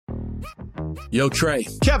Yo, Trey.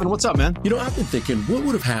 Kevin, what's up, man? You know, I've been thinking, what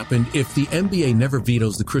would have happened if the NBA never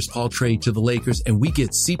vetoes the Chris Paul trade to the Lakers and we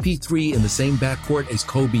get CP3 in the same backcourt as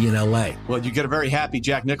Kobe in LA? Well, you get a very happy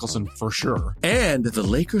Jack Nicholson for sure. And the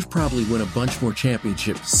Lakers probably win a bunch more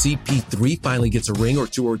championships. CP3 finally gets a ring or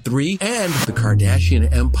two or three, and the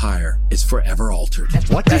Kardashian empire is forever altered.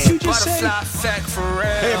 What did you just say?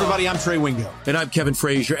 Hey, everybody, I'm Trey Wingo. And I'm Kevin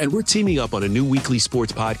Frazier, and we're teaming up on a new weekly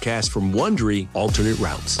sports podcast from Wondery, Alternate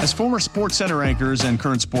Routes. As former Sports Center anchors and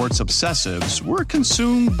current sports obsessives, we're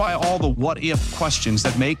consumed by all the what-if questions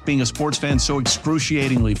that make being a sports fan so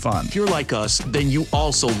excruciatingly fun. If you're like us, then you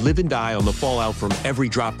also live and die on the fallout from every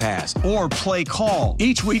drop pass. Or play call.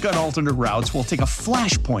 Each week on Alternate Routes, we'll take a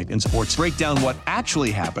flashpoint in sports, break down what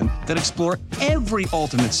actually happened, then explore every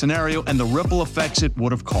alternate scenario and the ripple effects it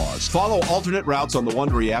would have caused. Follow Alternate Routes on the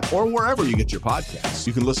Wondery app or wherever you get your podcasts.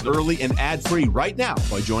 You can listen early and ad-free right now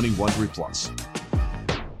by joining Wondery Plus.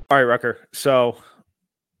 All right, Rucker. So,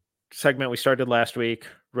 segment we started last week,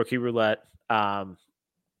 Rookie Roulette.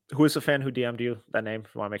 Who is the fan who DM'd you that name?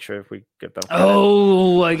 I want to make sure if we give them credit.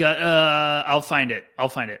 Oh, I got. I'll find it.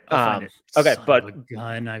 Okay, son but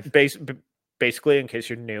gun. Basically, in case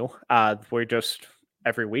you're new, we're just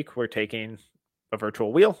every week we're taking a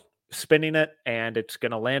virtual wheel, spinning it, and it's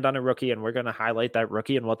going to land on a rookie, and we're going to highlight that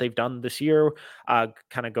rookie and what they've done this year,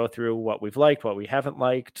 kind of go through what we've liked, what we haven't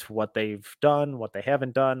liked, what they've done, what they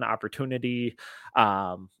haven't done, opportunity,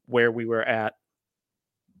 where we were at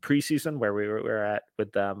preseason, where we were at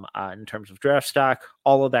with them in terms of draft stock,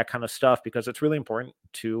 all of that kind of stuff, because it's really important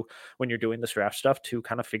to, when you're doing this draft stuff, to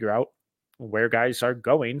kind of figure out where guys are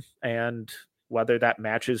going and whether that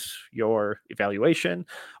matches your evaluation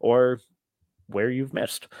or where you've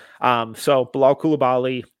missed. So Bilal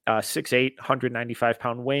Coulibaly, 6'8",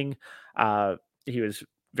 195-pound wing. He was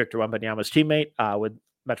Victor Wembanyama's teammate with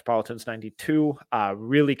Metropolitans 92.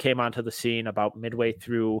 Really came onto the scene about midway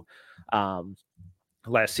through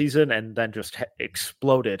last season and then just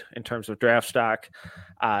exploded in terms of draft stock.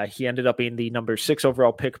 He ended up being the number 6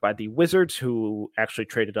 overall pick by the Wizards, who actually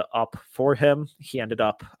traded up for him. He ended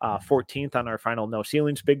up 14th on our final no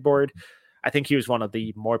ceilings big board. I think he was one of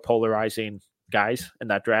the more polarizing guys in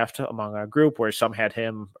that draft among our group, where some had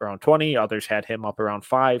him around 20, others had him up around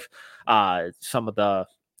 5. Some of the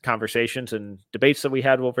conversations and debates that we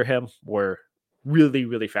had over him were really,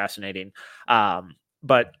 really fascinating.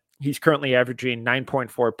 But he's currently averaging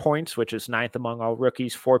 9.4 points, which is 9th among all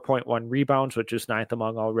rookies, 4.1 rebounds, which is 9th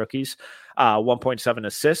among all rookies, 1.7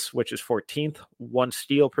 assists, which is 14th, 1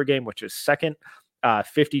 steal per game, which is 2nd,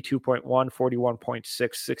 52.1, 41.6,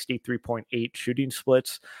 63.8 shooting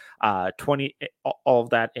splits, 20, all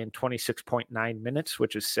of that in 26.9 minutes,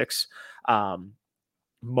 which is 6.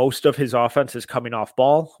 Most of his offense is coming off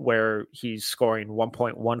ball, where he's scoring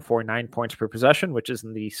 1.149 points per possession, which is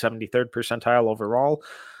in the 73rd percentile overall.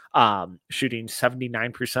 Shooting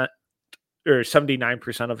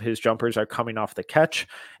 79% of his jumpers are coming off the catch,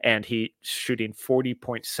 and he's shooting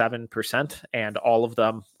 40.7%, and all of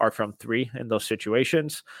them are from 3 in those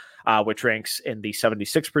situations, which ranks in the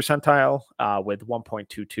 76th percentile with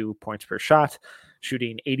 1.22 points per shot,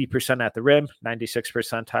 shooting 80% at the rim, 96th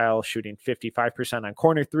percentile, shooting 55% on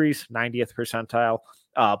corner threes, 90th percentile,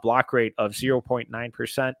 block rate of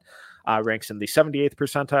 0.9%. Ranks in the 78th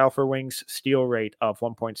percentile for wings, steal rate of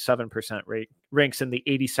 1.7% ranks in the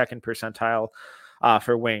 82nd percentile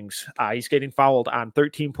for wings. He's getting fouled on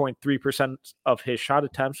 13.3% of his shot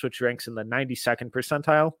attempts, which ranks in the 92nd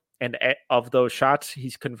percentile. And of those shots,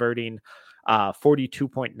 he's converting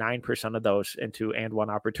 42.9% of those into and one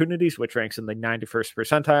opportunities, which ranks in the 91st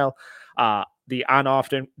percentile. The on-off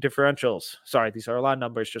differentials. Sorry, these are a lot of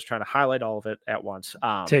numbers, just trying to highlight all of it at once.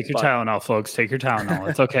 Take your Tylenol, folks. Take your Tylenol.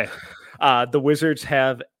 It's okay. The Wizards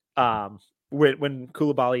have, when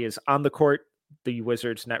Coulibaly is on the court, the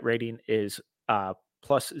Wizards' net rating is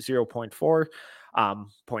plus 0.4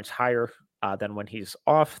 points higher than when he's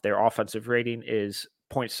off. Their offensive rating is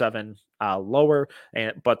 0.7 lower,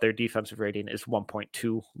 but their defensive rating is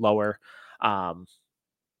 1.2 lower.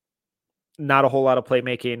 Not a whole lot of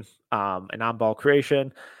playmaking and on-ball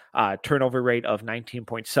creation. Turnover rate of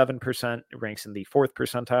 19.7% ranks in the 4th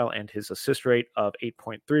percentile, and his assist rate of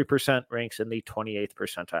 8.3% ranks in the 28th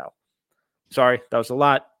percentile. Sorry, that was a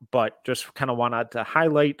lot, but just kind of wanted to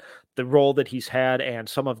highlight the role that he's had and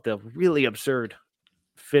some of the really absurd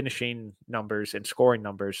finishing numbers and scoring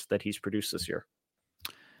numbers that he's produced this year.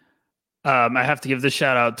 I have to give the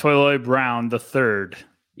shout out. Toyloy Brown the third.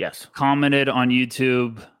 Yes. Commented on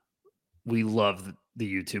YouTube. We love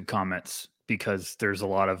the YouTube comments because there's a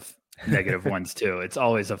lot of negative ones too. It's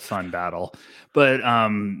always a fun battle, but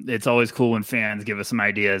it's always cool when fans give us some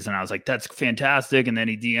ideas. And I was like, that's fantastic. And then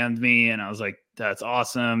he DM'd me and I was like, that's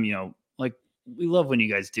awesome. You know, like we love when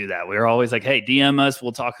you guys do that. We're always like, hey, DM us.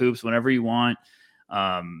 We'll talk hoops whenever you want.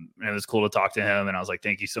 And it was cool to talk to him. And I was like,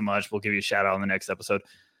 thank you so much. We'll give you a shout out on the next episode.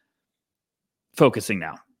 Focusing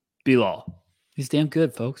now. Bilal. He's damn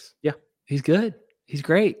good, folks. Yeah. He's good. He's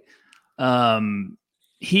great.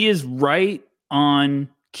 He is right on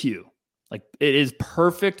cue. Like it is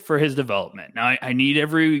perfect for his development. Now I need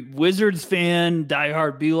every Wizards fan,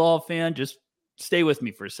 diehard Bilal fan, just stay with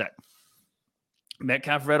me for a sec.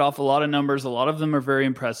 Metcalf read off a lot of numbers. A lot of them are very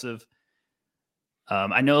impressive.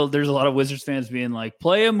 I know there's a lot of Wizards fans being like,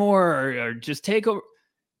 play him more or just take over.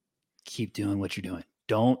 Keep doing what you're doing.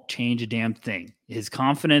 Don't change a damn thing. His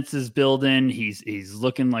confidence is building. He's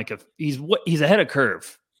looking like he's ahead of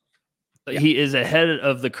curve. Yeah. He is ahead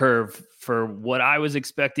of the curve for what I was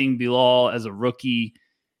expecting Bilal as a rookie.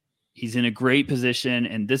 He's in a great position,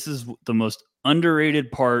 and this is the most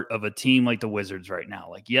underrated part of a team like the Wizards right now.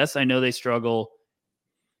 Like, yes, I know they struggle.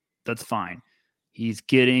 That's fine. He's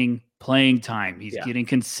getting playing time. He's getting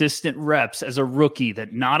consistent reps as a rookie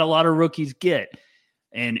that not a lot of rookies get.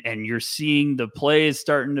 And you're seeing the play is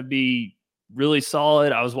starting to be really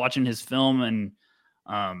solid. I was watching his film and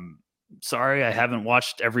sorry, I haven't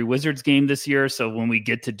watched every Wizards game this year. So when we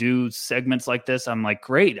get to do segments like this, I'm like,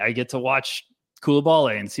 great. I get to watch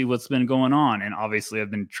Coulibaly and see what's been going on. And obviously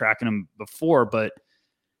I've been tracking him before, but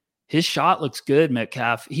his shot looks good,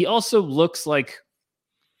 Metcalf. He also looks like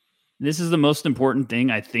this is the most important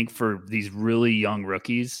thing, I think, for these really young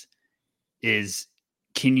rookies is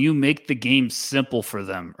can you make the game simple for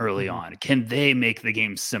them early on? Can they make the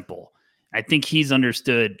game simple? I think he's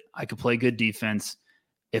understood I could play good defense.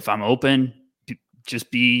 If I'm open, just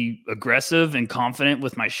be aggressive and confident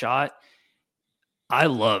with my shot. I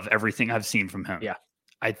love everything I've seen from him. Yeah.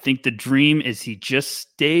 I think the dream is he just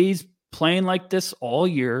stays playing like this all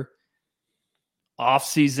year, off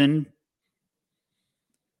season,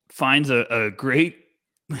 finds a great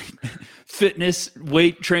fitness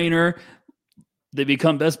weight trainer. They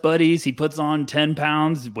become best buddies. He puts on 10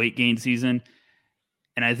 pounds, weight gain season.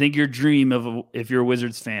 And I think your dream of if you're a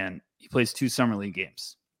Wizards fan, he plays 2 summer league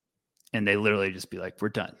games. And they literally just be like, we're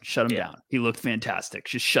done. Shut him down. He looked fantastic.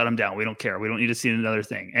 Just shut him down. We don't care. We don't need to see another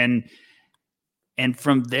thing. And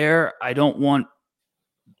from there, I don't want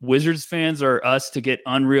Wizards fans or us to get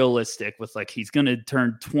unrealistic with like, he's going to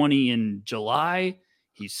turn 20 in July.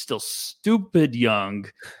 He's still stupid young.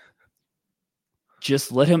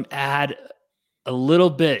 Just let him add a little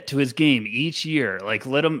bit to his game each year. Like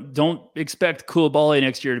let him, don't expect Coulibaly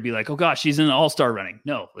next year to be like, oh gosh, he's in the all-star running.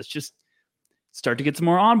 No, let's just start to get some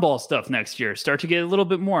more on-ball stuff next year. Start to get a little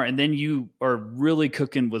bit more. And then you are really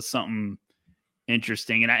cooking with something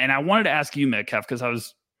interesting. And I wanted to ask you, Metcalf, because I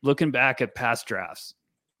was looking back at past drafts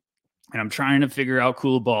and I'm trying to figure out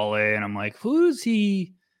Coulibaly. And I'm like, who does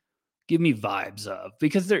he give me vibes of?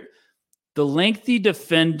 Because they're the lengthy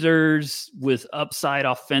defenders with upside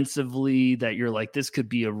offensively that you're like, this could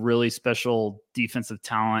be a really special defensive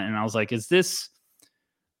talent. And I was like, is this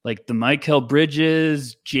like the Mikal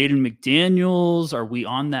Bridges, Jaden McDaniels? Are we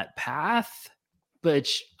on that path? But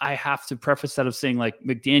I have to preface that of saying like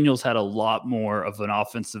McDaniels had a lot more of an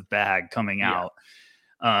offensive bag coming out.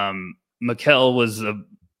 Mikal was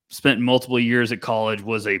spent multiple years at college,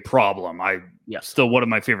 was a problem. Still one of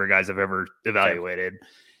my favorite guys I've ever evaluated. Okay.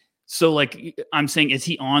 So like I'm saying, is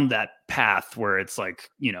he on that path where it's like,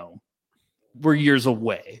 you know, we're years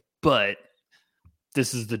away, but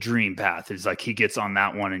this is the dream path. It's like he gets on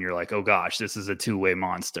that one and you're like, oh gosh, this is a 2-way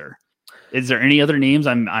monster. Is there any other names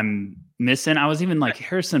I'm missing? I was even like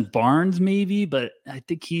Harrison Barnes maybe, but I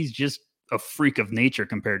think he's just a freak of nature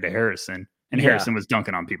compared to Harrison. And Harrison was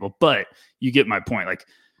dunking on people, but you get my point. Like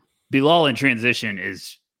Bilal in transition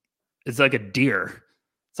it's like a deer.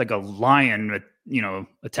 It's like a lion, you know,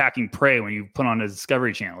 attacking prey when you put on a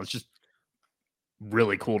Discovery Channel. It's just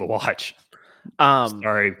really cool to watch.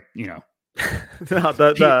 Sorry, you know.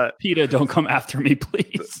 No, PETA, don't come after me,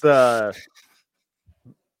 please. The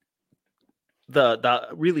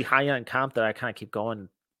really high end comp that I kind of keep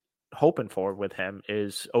hoping for with him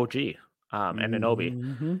is OG and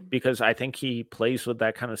Anunoby, because I think he plays with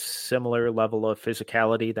that kind of similar level of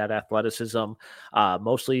physicality, that athleticism,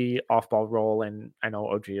 mostly off ball role. And I know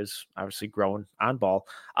OG is obviously grown on ball,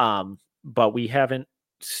 but we haven't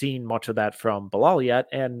seen much of that from Bilal yet,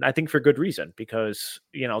 and I think for good reason, because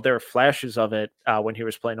you know there are flashes of it when he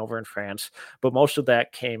was playing over in France, but most of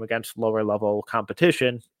that came against lower level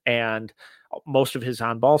competition, and most of his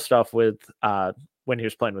on-ball stuff with when he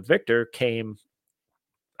was playing with Victor came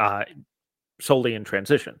solely in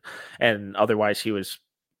transition. And otherwise he was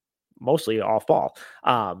mostly off ball.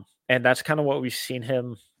 And that's kind of what we've seen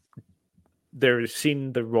him. They're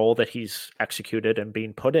seeing the role that he's executed and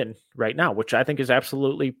being put in right now, which I think is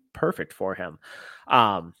absolutely perfect for him.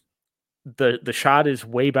 The shot is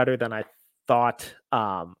way better than I thought.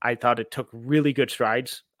 I thought it took really good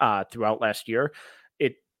strides throughout last year.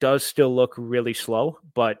 It does still look really slow,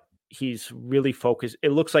 but he's really focused. It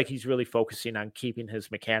looks like he's really focusing on keeping his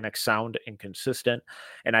mechanics sound and consistent.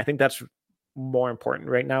 And I think that's more important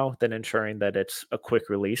right now than ensuring that it's a quick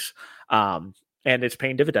release. And it's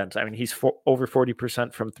paying dividends. I mean, he's over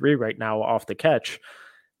 40% from three right now off the catch.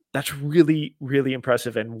 That's really, really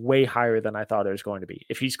impressive and way higher than I thought it was going to be.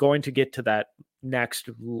 If he's going to get to that next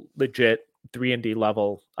legit 3-and-D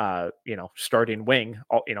level, starting wing,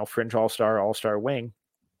 fringe all-star wing,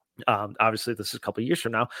 obviously this is a couple of years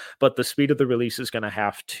from now, but the speed of the release is going to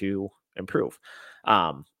have to improve.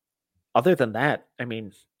 Other than that, I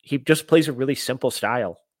mean, he just plays a really simple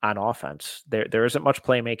style on offense. There isn't much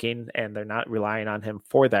playmaking, and they're not relying on him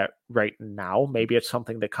for that right now. Maybe it's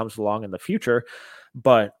something that comes along in the future,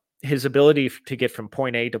 but his ability to get from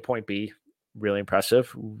point A to point B, really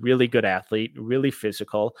impressive, really good athlete, really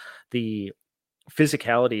physical. The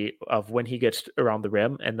physicality of when he gets around the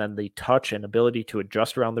rim, and then the touch and ability to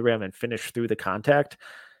adjust around the rim and finish through the contact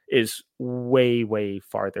is way, way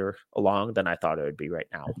farther along than I thought it would be right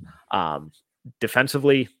now.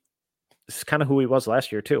 Defensively, this is kind of who he was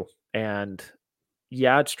last year too. And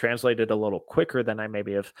yeah, it's translated a little quicker than I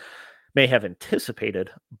may have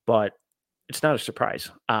anticipated, but it's not a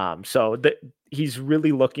surprise. So he's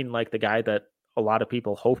really looking like the guy that a lot of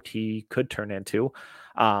people hoped he could turn into.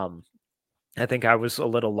 I think I was a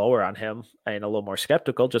little lower on him and a little more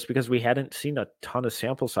skeptical just because we hadn't seen a ton of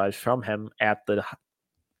sample size from him at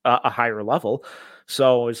a higher level.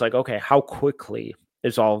 So it's like, okay, how quickly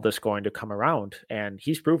is all of this going to come around? And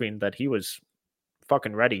he's proving that he was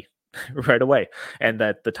fucking ready right away. And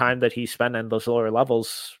that the time that he spent in those lower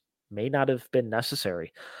levels may not have been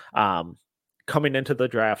necessary. Coming into the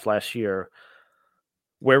draft last year,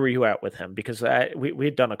 where were you at with him? Because we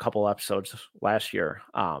had done a couple episodes last year,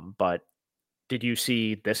 but did you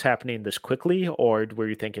see this happening this quickly, or were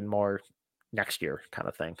you thinking more next year kind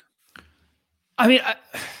of thing? I mean,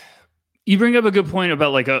 you bring up a good point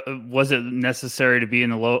about was it necessary to be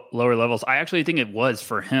in the lower levels? I actually think it was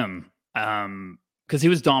for him because he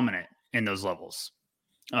was dominant in those levels.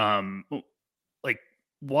 Like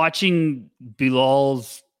watching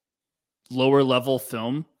Bilal's lower level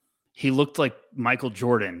film, he looked like Michael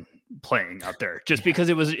Jordan playing out there just because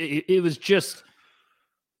it was just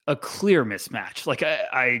a clear mismatch. Like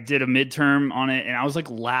I did a midterm on it and I was like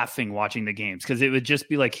laughing watching the games because it would just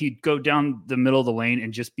be like he'd go down the middle of the lane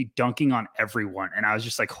and just be dunking on everyone. And I was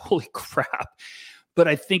just like, holy crap. But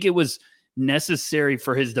I think it was necessary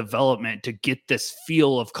for his development to get this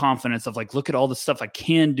feel of confidence of like, look at all the stuff I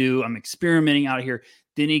can do. I'm experimenting out here.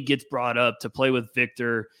 Then he gets brought up to play with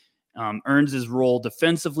Victor, earns his role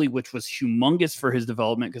defensively, which was humongous for his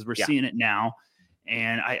development because we're seeing it now.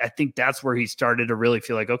 And I think that's where he started to really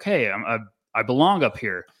feel like, okay, I belong up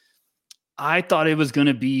here. I thought it was going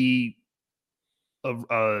to be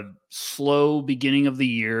a slow beginning of the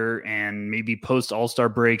year, and maybe post All-Star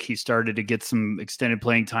break, he started to get some extended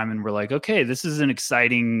playing time, and we're like, okay, this is an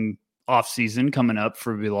exciting offseason coming up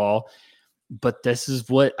for Bilal. But this is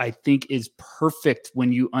what I think is perfect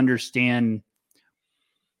when you understand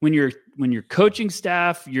when your coaching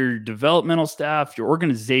staff, your developmental staff, your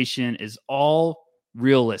organization is all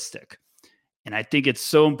realistic. And I think it's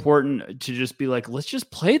so important to just be like, let's just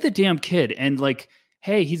play the damn kid. And like,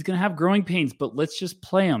 hey, he's going to have growing pains, but let's just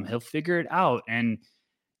play him. He'll figure it out. And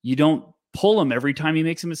you don't pull him every time he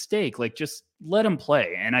makes a mistake. Like, just let him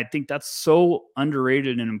play. And I think that's so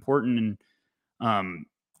underrated and important. And,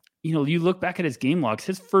 you look back at his game logs,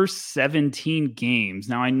 his first 17 games.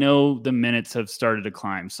 Now I know the minutes have started to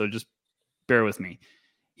climb, so just bear with me.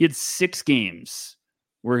 He had 6 games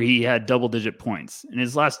where he had double-digit points. In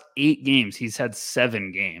his last 8 games, he's had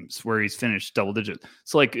 7 games where he's finished double-digit.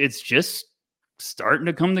 So, like, it's just starting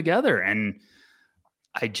to come together. And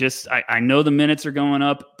I know the minutes are going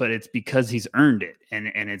up, but it's because he's earned it.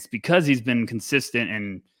 And it's because he's been consistent.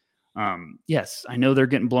 And yes, I know they're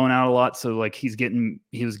getting blown out a lot. So, like, he was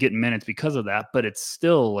getting minutes because of that. But it's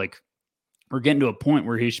still, like, we're getting to a point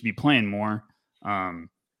where he should be playing more.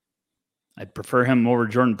 I'd prefer him over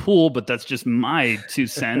Jordan Poole, but that's just my 2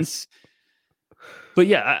 cents. But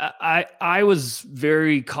yeah, I was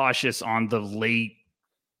very cautious on the late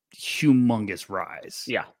humongous rise.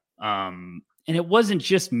 Yeah. And it wasn't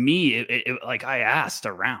just me. Like, I asked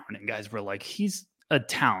around and guys were like, he's a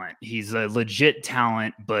talent. He's a legit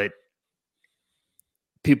talent, but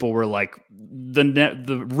people were like,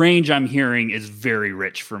 the range I'm hearing is very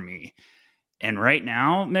rich for me. And right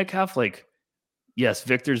now, Metcalf, like, yes,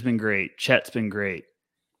 Victor's been great. Chet's been great.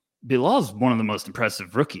 Bilal's one of the most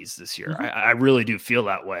impressive rookies this year. Mm-hmm. I really do feel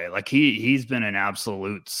that way. Like he's been an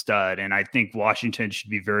absolute stud. And I think Washington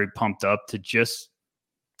should be very pumped up to just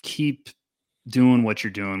keep doing what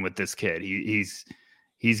you're doing with this kid.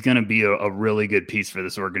 He's going to be a really good piece for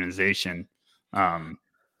this organization.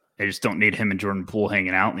 They just don't need him and Jordan Poole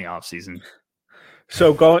hanging out in the offseason.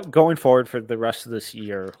 So going forward for the rest of this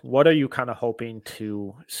year, what are you kind of hoping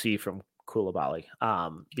to see from Coulibaly?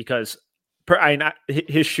 Because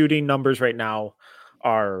his shooting numbers right now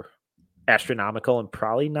are astronomical and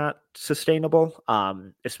probably not sustainable,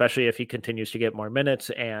 especially if he continues to get more minutes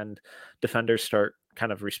and defenders start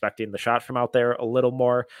kind of respecting the shot from out there a little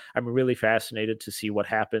more. I'm really fascinated to see what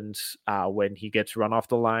happens when he gets run off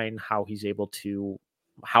the line, how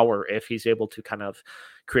or if he's able to kind of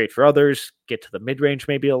create for others, get to the mid-range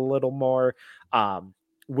maybe a little more.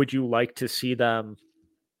 Would you like to see them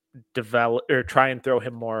develop or try and throw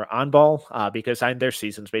him more on ball? Because their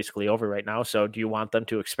season's basically over right now. So do you want them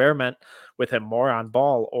to experiment with him more on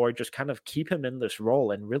ball, or just kind of keep him in this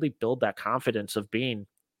role and really build that confidence of being,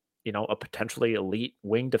 a potentially elite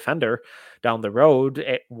wing defender down the road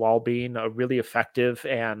while being a really effective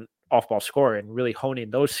and off-ball scorer, and really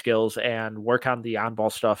honing those skills and work on the on-ball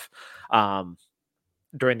stuff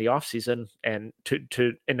during the offseason, and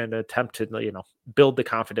to in an attempt to build the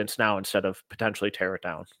confidence now instead of potentially tear it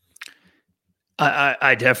down.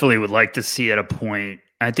 I definitely would like to see at a point.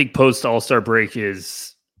 I think post All-Star break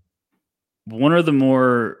is one of the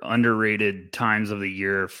more underrated times of the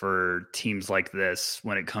year for teams like this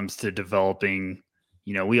when it comes to developing.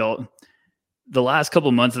 The last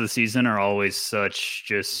couple months of the season are always such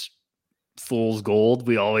just fool's gold.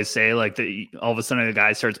 We always say, like, all of a sudden the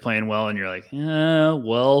guy starts playing well and you're like,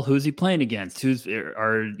 well, who's he playing against?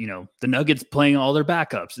 The Nuggets playing all their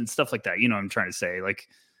backups and stuff like that. What I'm trying to say? Like,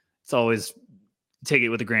 it's always take it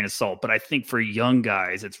with a grain of salt. But I think for young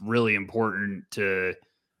guys, it's really important to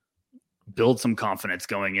build some confidence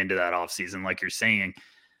going into that offseason. Like you're saying,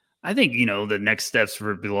 I think, the next steps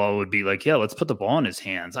for Bilal would be like, yeah, let's put the ball in his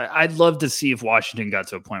hands. I'd love to see if Washington got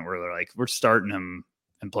to a point where they're like, we're starting him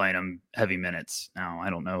and playing him heavy minutes. Now,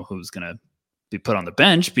 I don't know who's going to be put on the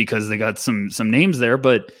bench because they got some names there,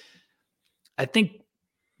 but I think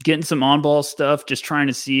getting some on-ball stuff, just trying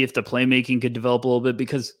to see if the playmaking could develop a little bit,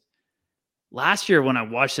 because last year when I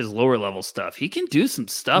watched his lower level stuff, he can do some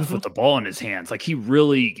stuff with the ball in his hands. Like, he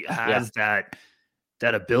really has that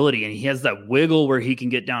ability, and he has that wiggle where he can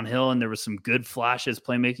get downhill, and there was some good flashes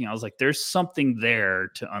playmaking. I was like, there's something there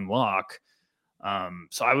to unlock.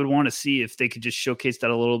 So I would want to see if they could just showcase that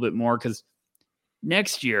a little bit more, because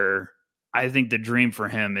next year, I think the dream for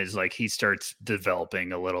him is like he starts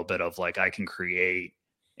developing a little bit of like, I can create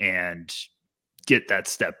and get that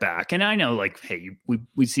step back. And I know, like, hey,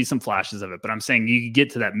 we see some flashes of it, but I'm saying you could get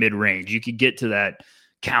to that mid range, you could get to that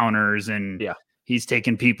counters, and he's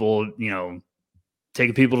taking people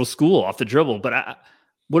to school off the dribble. But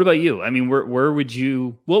what about you? I mean, what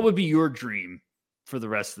would be your dream for the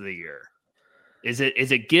rest of the year? Is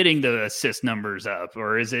it getting the assist numbers up,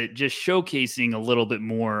 or is it just showcasing a little bit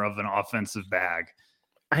more of an offensive bag?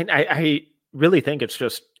 I really think it's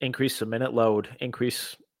just increase the minute load,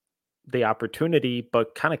 increase the opportunity,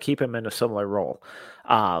 but kind of keep him in a similar role.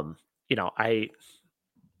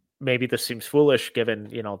 Maybe this seems foolish given,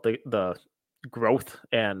 the growth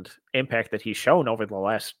and impact that he's shown over the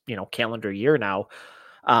last, calendar year now.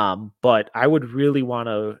 But I would really want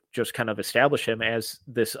to just kind of establish him as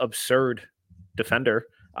this absurd defender,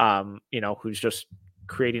 who's just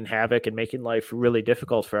creating havoc and making life really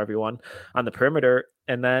difficult for everyone on the perimeter,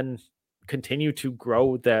 and then continue to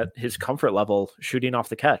grow his comfort level shooting off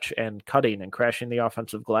the catch and cutting and crashing the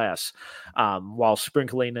offensive glass, while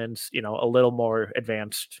sprinkling in, a little more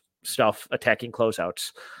advanced stuff, attacking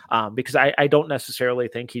closeouts, because I don't necessarily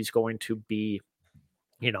think he's going to be,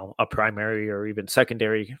 a primary or even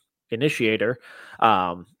secondary initiator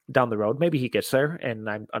down the road. Maybe he gets there and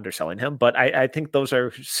I'm underselling him, but I think those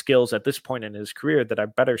are skills at this point in his career that are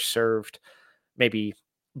better served maybe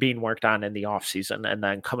being worked on in the off season, and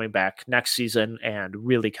then coming back next season and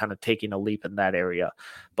really kind of taking a leap in that area.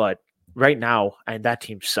 But right now, that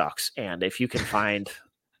team sucks. And if you can find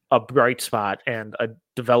a bright spot and a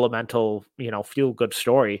developmental, feel good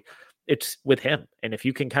story, it's with him. And if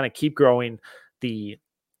you can kind of keep growing the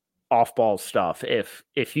off ball stuff, if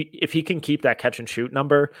he can keep that catch and shoot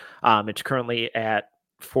number, it's currently at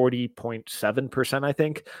 40.7%, I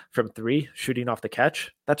think, from three shooting off the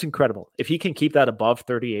catch. That's incredible. If he can keep that above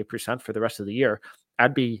 38% for the rest of the year,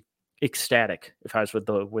 I'd be ecstatic if I was with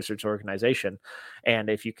the Wizards organization. And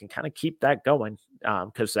if you can kind of keep that going,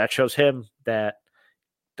 because that shows him that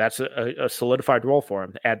that's a solidified role for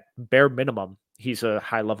him. At bare minimum, he's a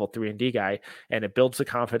high level 3-and-D guy, and it builds the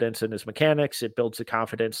confidence in his mechanics. It builds the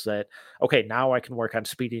confidence that, okay, now I can work on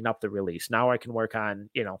speeding up the release. Now I can work on,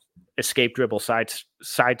 escape dribble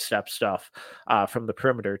sidestep stuff from the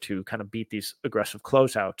perimeter to kind of beat these aggressive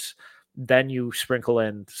closeouts. Then you sprinkle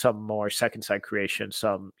in some more second side creation,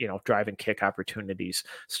 some, drive and kick opportunities,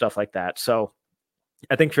 stuff like that. So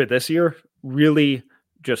I think for this year, really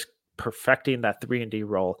just perfecting that 3-and-D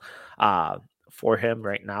role for him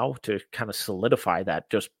right now to kind of solidify that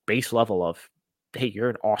just base level of, hey, you're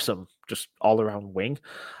an awesome, just all around wing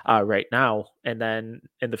right now. And then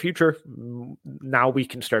in the future, now we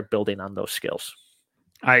can start building on those skills.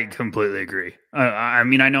 I completely agree. I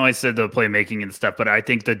mean, I know I said the playmaking and stuff, but I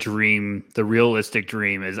think the realistic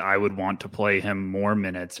dream is I would want to play him more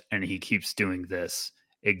minutes, and he keeps doing this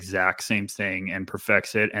exact same thing and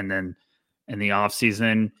perfects it. And then in the off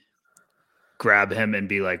season, grab him and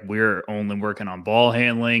be like, we're only working on ball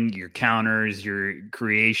handling, your counters, your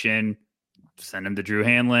creation, send him to Drew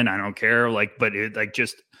Hanlon. I don't care. But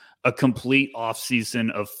just a complete off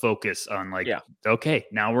season of focus on okay,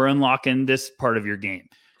 now we're unlocking this part of your game.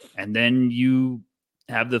 And then you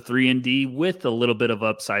have the 3-and-D with a little bit of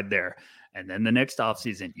upside there. And then the next off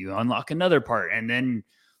season, you unlock another part. And then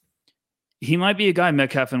he might be a guy,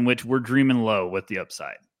 Metcalf, in which we're dreaming low with the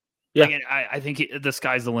upside. Yeah, I think the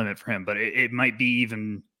sky's the limit for him, but it might be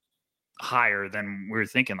even higher than we're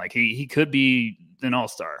thinking. Like he could be an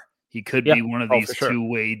all-star. He could be one of these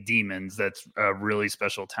two-way demons that's a really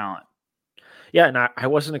special talent. Yeah, and I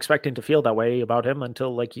wasn't expecting to feel that way about him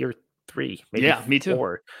until year 3, maybe me too.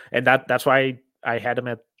 4. And that's why I had him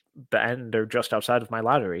at the end or just outside of my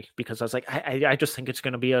lottery, because I was like, I just think it's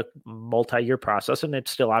going to be a multi-year process, and it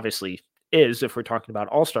still obviously is if we're talking about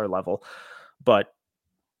all-star level, but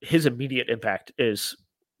his immediate impact is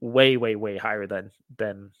way, way, way higher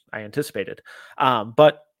than I anticipated.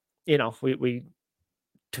 But we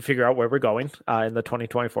to figure out where we're going in the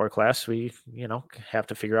 2024 class, we have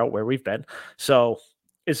to figure out where we've been. So,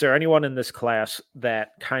 is there anyone in this class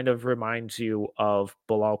that kind of reminds you of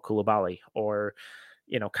Bilal Coulibaly, or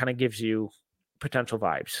kind of gives you potential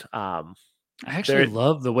vibes? I actually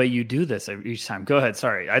love the way you do this each time. Go ahead.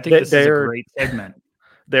 Sorry, I think this is a great segment.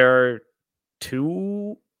 There are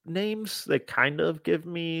 2 names that kind of give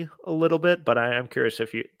me a little bit, but I am curious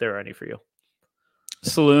if there are any for you.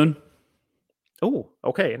 Saloon. Oh,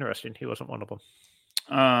 okay, interesting. He wasn't one of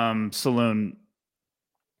them. Saloon's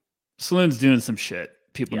doing some shit.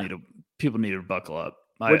 People need to buckle up.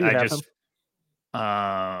 Where do you have him?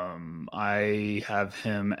 I have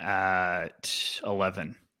him at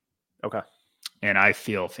 11. Okay. And I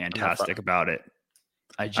feel fantastic about it.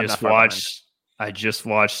 I just watched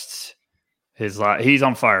he's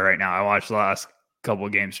on fire right now. I watched the last couple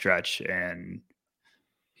of game stretch, and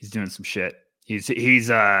he's doing some shit.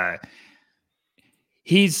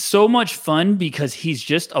 He's so much fun because he's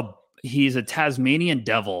a Tasmanian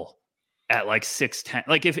devil at 6'10".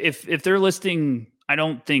 If they're listing, I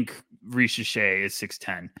don't think Richeche is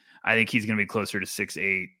 6'10". I think he's going to be closer to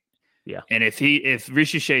 6'8". Yeah. And if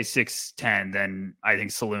Richeche is 6'10", then I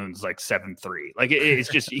think Saloon's 7'3". It's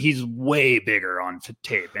just he's way bigger on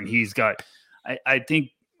tape, and he's got. I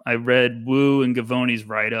think I read Wu and Gavoni's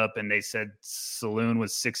write-up, and they said Saloon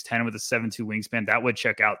was 6'10" with a 7'2" wingspan. That would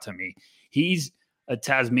check out to me. He's a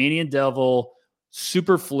Tasmanian devil,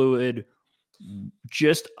 super fluid,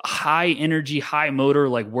 just high energy, high motor.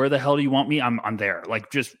 Where the hell do you want me? I'm there.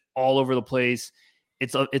 Just all over the place.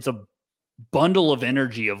 It's a bundle of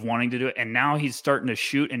energy of wanting to do it. And now he's starting to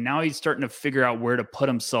shoot, and now he's starting to figure out where to put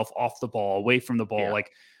himself off the ball, away from the ball. Yeah.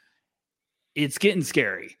 It's getting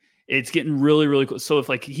scary. It's getting really, really cool. So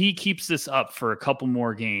if he keeps this up for a couple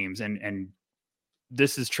more games and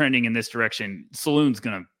this is trending in this direction, Saloon's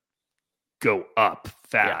going to go up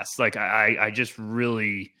fast. Yeah. I just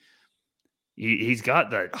really, he's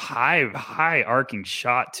got the high arcing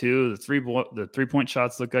shot too. The 3-point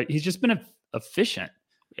shots look like he's just been efficient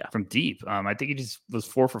from deep. I think he just was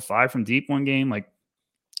 4 for 5 from deep one game.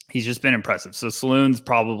 He's just been impressive. So Saloon's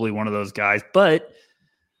probably one of those guys, but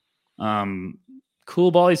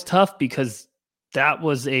Coulibaly's tough because that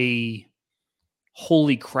was a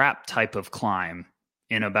holy crap type of climb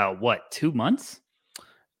in about 2 months?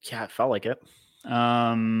 Yeah, it felt like it.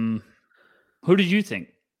 Who did you think?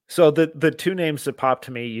 So the 2 names that popped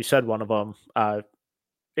to me, you said one of them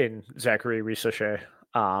in Zachary Richeche,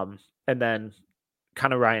 and then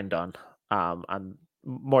kind of Ryan Dunn on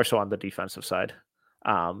more so on the defensive side.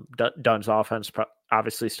 Dunn's offense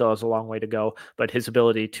obviously still has a long way to go, but his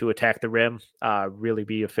ability to attack the rim, really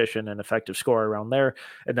be efficient and effective scorer around there,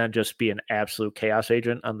 and then just be an absolute chaos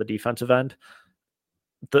agent on the defensive end.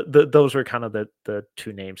 Those are kind of the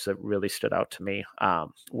two names that really stood out to me,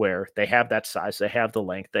 where they have that size, they have the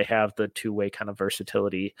length, they have the two-way kind of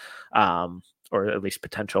versatility, or at least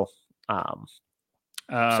potential.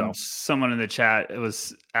 Someone in the chat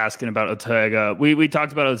was asking about Ortega. We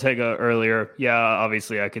talked about Ortega earlier. Yeah,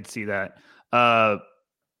 obviously I could see that.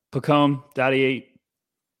 Pacome, Daddy 8.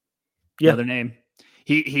 Yeah. Another name.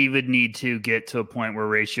 He would need to get to a point where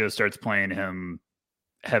Ratio starts playing him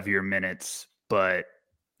heavier minutes, but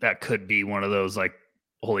that could be one of those like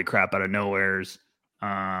holy crap out of nowheres.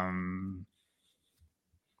 I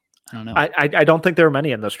don't know. I don't think there are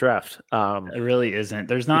many in this draft. It really isn't.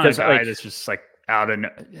 There's not a guy that's just like out of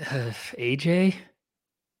AJ.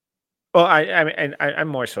 Well, I'm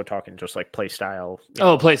more so talking just like play style.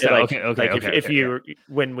 Play style. Like, okay.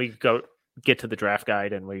 When we get to the draft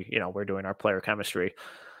guide and we're doing our player chemistry,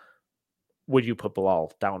 would you put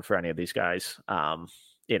Bilal down for any of these guys? I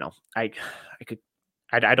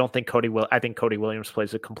don't think I think Cody Williams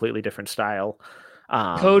plays a completely different style.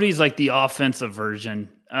 Cody's like the offensive version.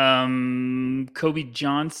 Kobe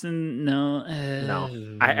Johnson, no.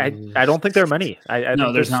 I don't think there are many. I no,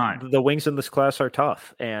 think there's not. The wings in this class are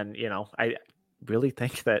tough, and I really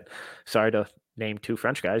think that. Sorry to name two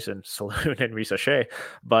French guys in Saloon and Ricochet,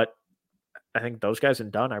 but I think those guys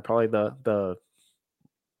in Dunn are probably the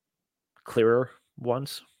clearer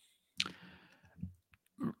ones.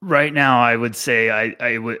 Right now, I would say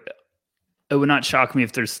it would not shock me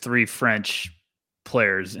if there's 3 French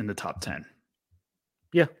players in the top 10.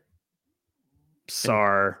 Yeah.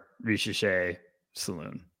 Sarr, Ricochet,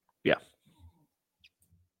 Saloon. Yeah.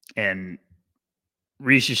 And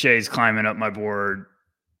Ricochet's climbing up my board.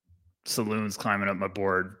 Saloon's climbing up my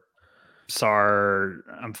board. Sarr,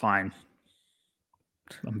 I'm fine.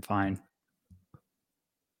 I'm fine.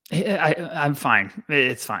 I'm fine.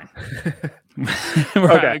 It's fine.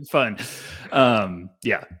 We're having fun.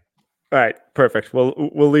 Yeah. All right. Perfect.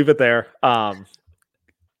 We'll leave it there.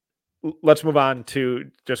 Let's move on to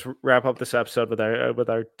just wrap up this episode with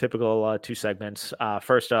our typical 2 segments.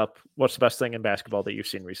 First up, what's the best thing in basketball that you've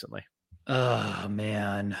seen recently? Oh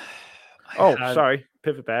man. Sorry.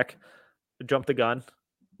 Pivot back. Jump the gun.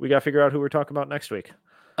 We got to figure out who we're talking about next week.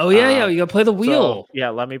 Oh yeah. You got to play the wheel.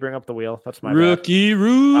 So, let me bring up the wheel. That's my rookie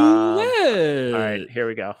roulette. All right, here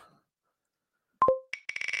we go.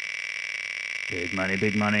 Big money,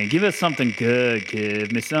 big money. Give us something good.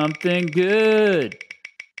 Give me something good.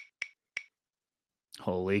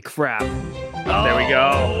 Holy crap. There we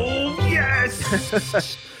go.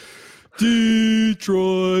 Yes.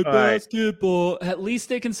 Detroit basketball. At least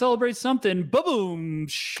they can celebrate something. Boom.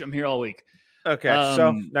 I'm here all week. Okay.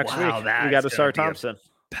 So next week, we got to start Thompson.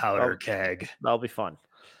 Powder keg. That'll be fun.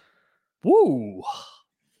 Woo.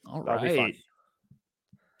 All That'll be fun.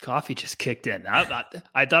 Coffee just kicked in.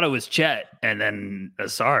 I thought it was Chet, and then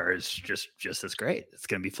Asar is just as great. It's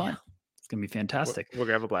gonna be fun. It's gonna be fantastic. We're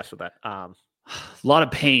gonna have a blast with that. A lot of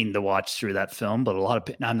pain to watch through that film, but a lot of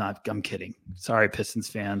pain. I'm kidding. Sorry, Pistons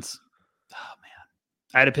fans. Oh man,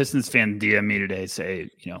 I had a Pistons fan DM me today say,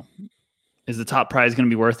 is the top prize gonna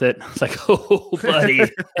be worth it? I was like, oh, buddy.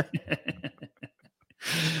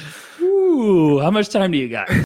 Ooh, how much time do you got?